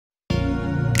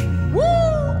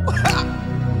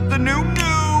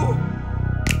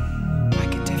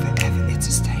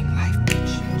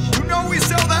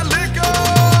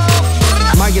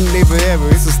ever,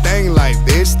 it's a Stang life,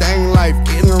 bitch. Stang life,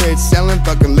 getting rich, selling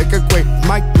fucking liquor quick.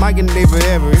 Mike and Dave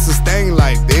forever, it's a Stang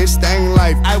life, bitch. Stang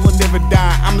life, I will never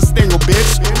die, I'm a Stangle,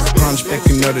 bitch. Punch back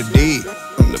another D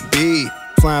on the beat.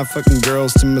 Flying fucking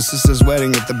girls to my sister's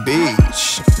wedding at the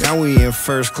beach. Now we in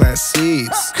first class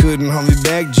seats. Couldn't hold me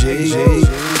back, J.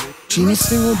 Genie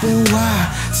single been wild,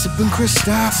 sippin'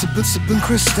 Cristal, sippin'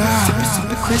 Cristal,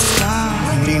 sippin' Cristal.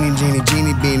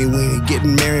 Genie beanie weenie,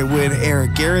 getting married with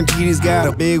Eric. Guaranteed he's got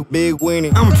a big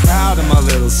weenie. I'm proud of my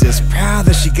little sis, proud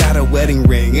that she got a wedding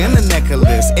ring and a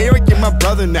necklace. Eric, you're my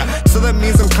brother now, so that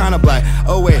means I'm kinda black.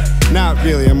 Oh wait, not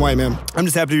really, I'm white, man. I'm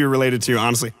just happy to be related to you,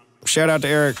 honestly. Shout out to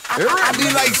Eric. I be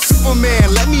like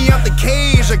Superman, let me out the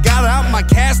cage. I got out my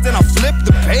cast and I flipped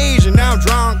the page. And now I'm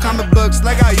drawing comic books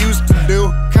like I used to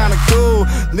do. Kinda cool,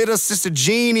 little sister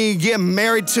Jeannie getting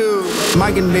married to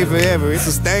Mike and Dave forever, it's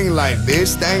a Stang life, bitch.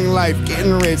 Stang life,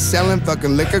 getting rich, selling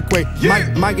fucking liquor quick.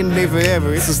 Mike and Dave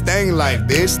forever, it's a Stang life,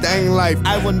 bitch. Stang life,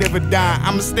 I will never die,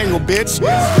 I'm a Stangle, bitch.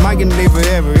 Mike and Dave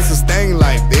forever, it's a Stang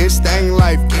life, bitch. Stang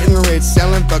life, getting rich,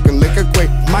 selling fucking liquor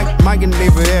quick. Mike and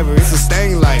Dave forever, it's a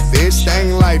Stang life, bitch.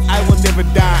 Stang life, I will never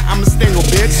die, I'm a Stangle,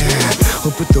 bitch.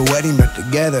 We'll put the wedding back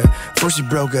together. First we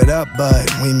broke it up, but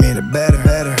we made it better.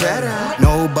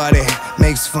 Nobody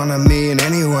makes fun of me in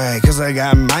any way, cause I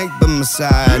got Mike by my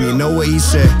side. You know what he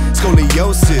said?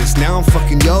 Scoliosis, now I'm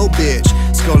fucking yo bitch.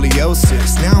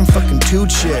 Scoliosis, now I'm fucking two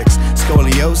chicks.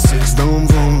 Scoliosis, vroom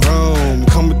vroom vroom,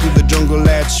 coming through the jungle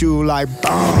at you like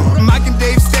boom. Mike and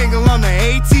Dave Stangle on the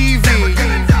ATV.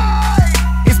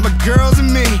 It's my girls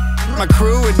and me, my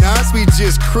crew and us, we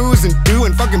just cruising,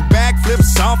 doing fucking backflips,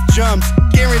 soft jumps,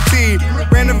 guaranteed.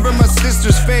 Ran over my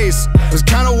sister's face, it was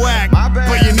kinda whack,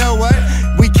 but you know what?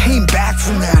 We came back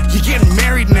from that. You're getting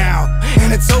married now,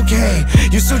 and it's okay.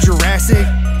 You're so Jurassic,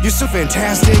 you're so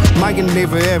fantastic. Mike and Dave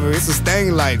forever, it's a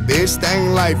Stang life, bitch.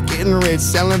 Stang life, getting rich,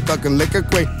 selling fucking liquor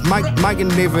quick. Mike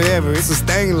and Dave forever, it's a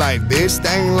Stang life, bitch.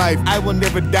 Stang life, I will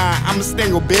never die, I'm a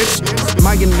Stangle, bitch.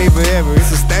 Mike and Dave forever,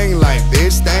 it's a Stang life,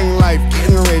 bitch. Stang life,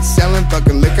 getting rich, selling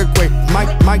fucking liquor quick.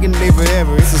 Mike and Dave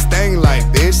forever, it's a Stang life,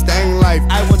 bitch. Stang life,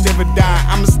 I will never die,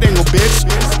 I'm a Stangle, bitch.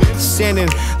 Standing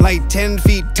like 10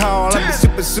 feet tall, I'll be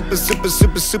super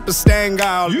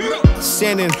Stangle.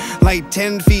 Standing like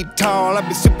 10 feet tall, I'll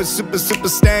be super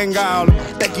Stangle.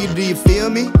 Becky, do you feel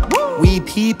me? We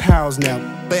pee pals now,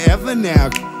 forever now.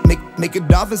 Make a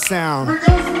dolphin sound.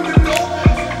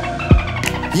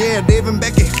 Yeah, Dave and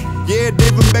Becky. Yeah,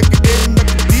 Dave and Becky.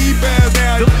 Pee pals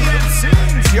now.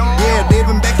 Yeah, Dave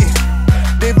and Becky.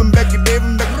 Dave and Becky.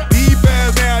 Pee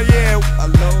pals now. Yeah,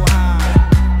 aloha.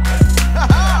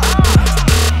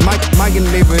 Mike and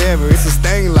Dave forever, it's a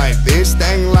Stang life, bitch.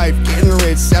 Stang life, getting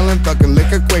rich, selling fucking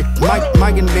liquor quick.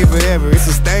 Mike and Dave forever, it's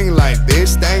a Stang life, bitch.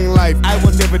 Stang life, I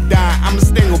will never die, I'm a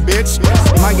Stangle, bitch.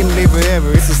 Mike and Dave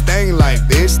forever, it's a Stang life,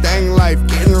 bitch. Stang life,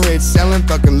 getting rich, selling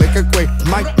fucking liquor quick.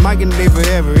 Mike and Dave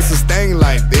forever, it's a Stang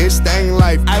life, bitch. Stang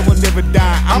life, I will never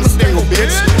die, I'm a Stangle,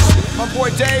 bitch. My boy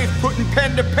Dave putting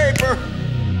pen to paper,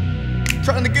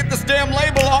 trying to get this damn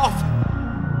label off,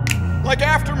 like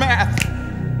Aftermath.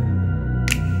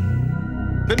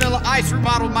 Vanilla Ice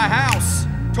remodeled my house,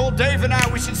 told Dave and I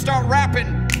we should start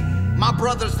rapping. My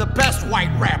brother's the best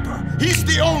white rapper. He's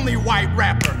the only white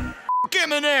rapper. F***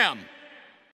 Eminem.